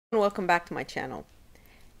Welcome back to my channel.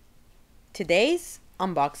 Today's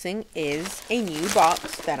unboxing is a new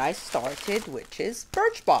box that I started, which is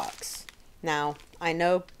Birchbox. Now, I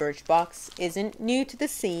know Birchbox isn't new to the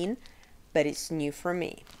scene, but it's new for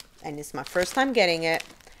me. And it's my first time getting it.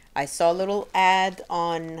 I saw a little ad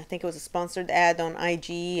on, I think it was a sponsored ad on IG,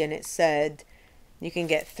 and it said you can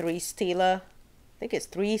get 3 Stila, I think it's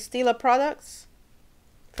 3 Stila products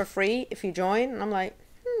for free if you join. And I'm like,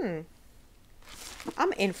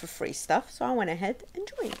 I'm in for free stuff, so I went ahead and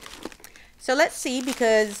joined. So let's see,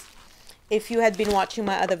 because if you had been watching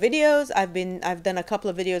my other videos, I've done a couple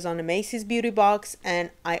of videos on the Macy's beauty box,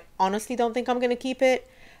 and I honestly don't think I'm going to keep it.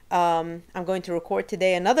 I'm going to record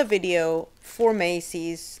today another video for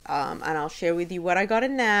Macy's, and I'll share with you what I got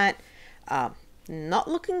in that. Not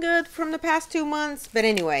looking good from the past 2 months, but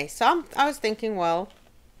anyway, so I was thinking, well,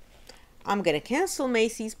 I'm gonna cancel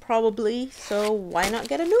Macy's probably, so why not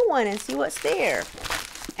get a new one and see what's there.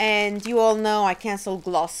 And you all know I canceled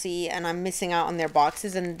Glossy and I'm missing out on their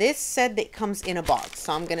boxes, and this said that it comes in a box,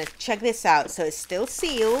 so I'm gonna check this out. So it's still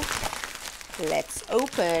sealed. Let's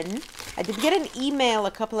open. I did get an email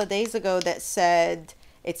a couple of days ago that said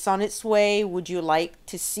it's on its way, would you like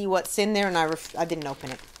to see what's in there, and I didn't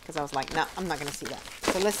open it because I was like, no, I'm not gonna see that.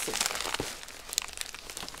 So let's see.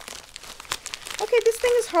 Okay, this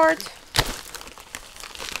thing is hard.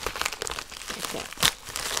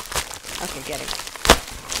 Okay, get it.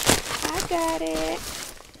 I got it.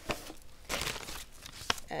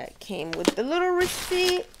 It came with the little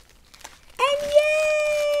receipt. And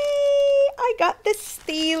yay! I got the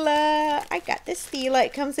Stila.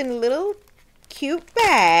 It comes in a little cute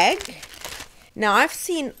bag. Now, I've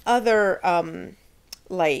seen other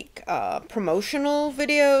promotional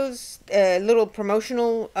videos, little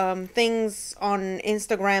promotional things on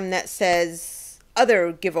Instagram that says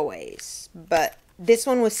other giveaways, but this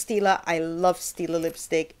one was Stila. I love Stila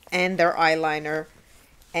lipstick and their eyeliner.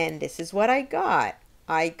 And this is what I got.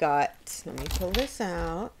 Let me pull this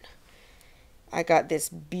out. I got this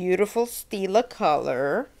beautiful Stila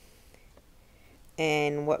color.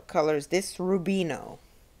 And what color is this? Rubino.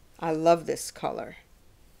 I love this color.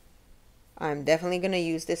 I'm definitely going to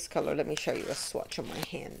use this color. Let me show you a swatch on my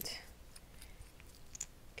hand.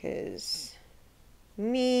 Because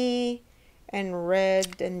me and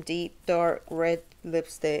red and deep dark red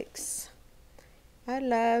lipsticks. I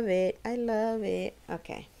love it. I love it.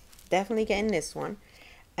 Okay, definitely getting this one.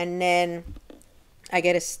 And then I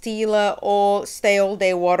get a Stila Stay All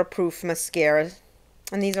Day Waterproof Mascara.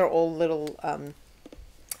 And these are all little,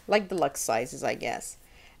 like deluxe sizes, I guess.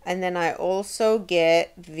 And then I also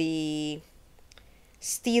get the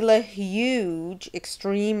Stila Huge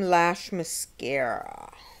Extreme Lash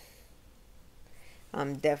Mascara.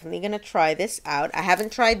 I'm definitely going to try this out. I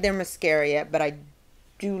haven't tried their mascara yet, but I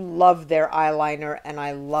do love their eyeliner and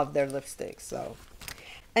I love their lipstick. So,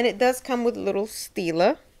 and it does come with little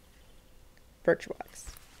Stila Birchbox.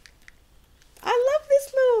 I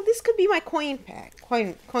love this could be my coin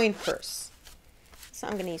purse. So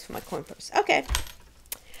I'm going to use for my coin purse. Okay.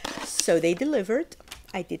 So they delivered.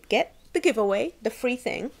 I did get the giveaway, the free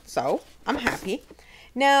thing. So I'm happy.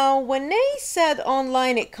 Now, when they said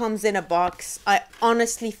online it comes in a box, I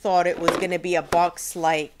honestly thought it was going to be a box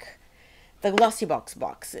like the Glossy Box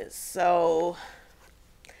boxes. So,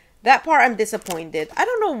 that part I'm disappointed. I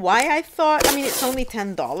don't know why I thought, I mean, it's only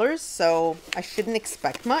 $10, so I shouldn't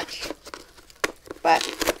expect much. But,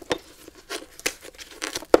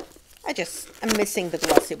 I'm missing the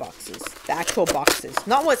Glossy boxes, the actual boxes.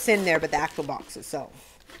 Not what's in there, but the actual box itself.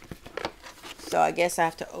 So I guess I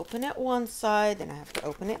have to open it one side, and I have to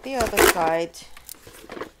open it the other side,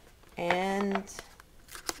 and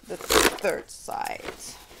the third side.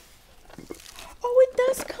 Oh, it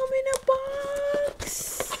does come in a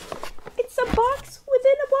box. It's a box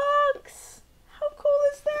within a box. How cool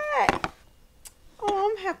is that? Oh,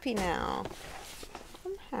 I'm happy now.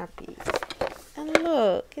 I'm happy. And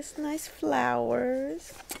look, it's nice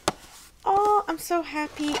flowers. Oh, I'm so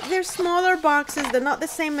happy. They're smaller boxes. They're not the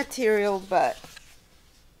same material, but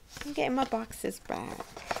I'm getting my boxes back.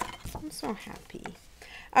 I'm so happy.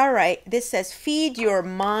 All right. This says, feed your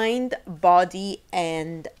mind, body,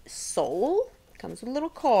 and soul. Comes with a little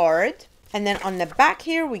card. And then on the back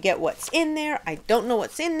here, we get what's in there. I don't know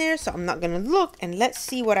what's in there, so I'm not going to look. And let's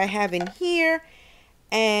see what I have in here.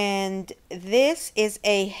 And this is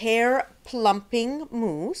a hair plumping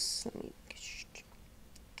mousse. Let me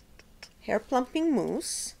hair plumping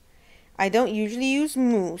mousse. I don't usually use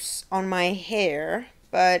mousse on my hair,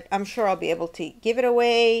 but I'm sure I'll be able to give it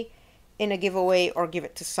away in a giveaway or give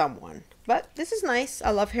it to someone. But this is nice.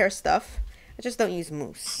 I love hair stuff. I just don't use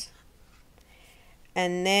mousse.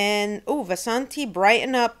 And then, oh, Vasanti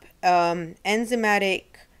BrightenUp Enzymatic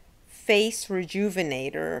Face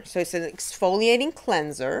Rejuvenator. So it's an exfoliating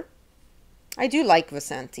cleanser. I do like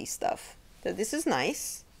Vasanti stuff. So this is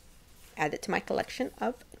nice. Add it to my collection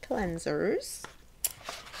of cleansers.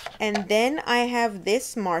 And then I have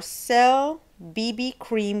this Marcelle BB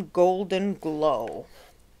Cream Golden Glow.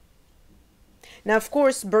 Now, of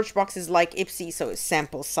course, Birchbox is like Ipsy, so it's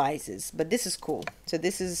sample sizes. But this is cool. So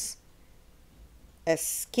this is a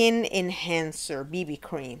skin enhancer BB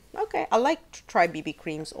cream. Okay, I like to try BB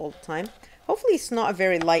creams all the time. Hopefully it's not a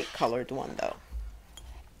very light colored one though.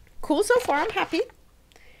 Cool so far, I'm happy.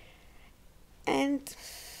 And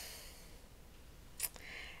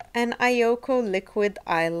an Eyeko liquid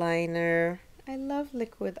eyeliner. I love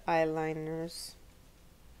liquid eyeliners.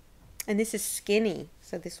 And this is skinny,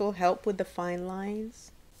 so this will help with the fine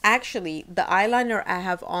lines. Actually, the eyeliner I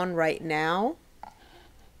have on right now,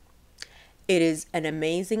 it is an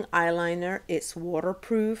amazing eyeliner. It's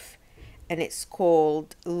waterproof, and it's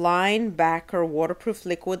called Linebacker Waterproof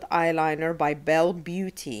Liquid Eyeliner by Belle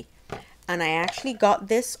Beauty. And I actually got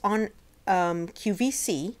this on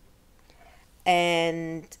QVC,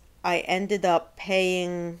 and I ended up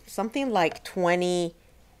paying something like $26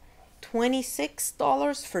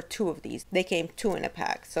 for 2 of these. They came 2 in a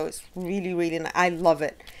pack, so it's really, really nice. I love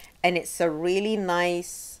it, and it's a really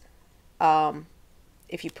nice,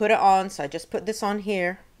 if you put it on, so I just put this on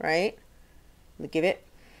here, right? Give it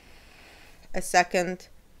a second.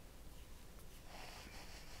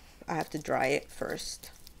 I have to dry it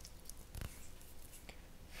first.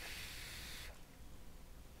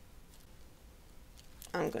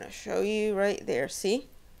 I'm gonna show you right there. See?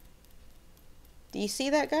 Do you see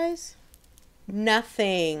that, guys?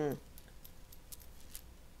 Nothing.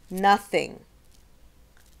 Nothing.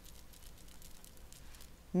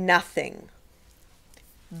 Nothing.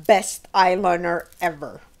 Best eyeliner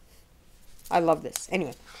ever. I love this.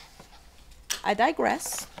 Anyway, I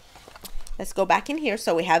digress. Let's go back in here.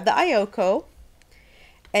 So we have the Eyeko.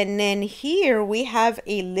 And then here we have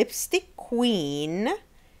a Lipstick Queen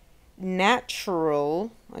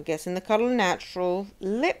natural, I guess in the color natural,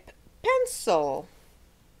 lip pencil.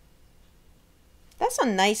 That's a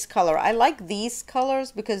nice color. I like these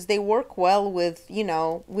colors because they work well with, you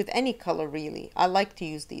know, with any color really. I like to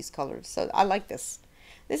use these colors. So I like this.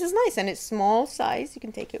 This is nice, and it's small size. You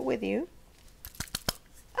can take it with you.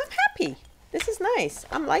 I'm happy. This is nice.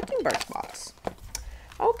 I'm liking Birchbox.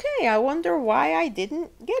 Okay, I wonder why I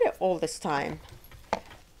didn't get it all this time.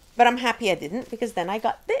 But I'm happy I didn't, because then I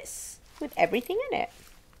got this with everything in it.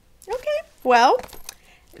 Okay, well,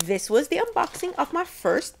 this was the unboxing of my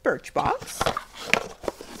first Birchbox.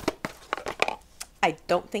 I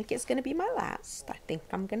don't think it's going to be my last. I think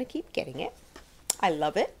I'm going to keep getting it. I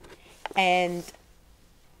love it. And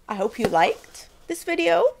I hope you liked this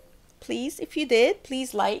video. Please, if you did,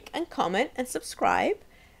 please like and comment and subscribe.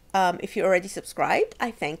 If you're already subscribed,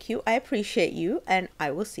 I thank you. I appreciate you. And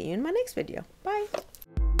I will see you in my next video.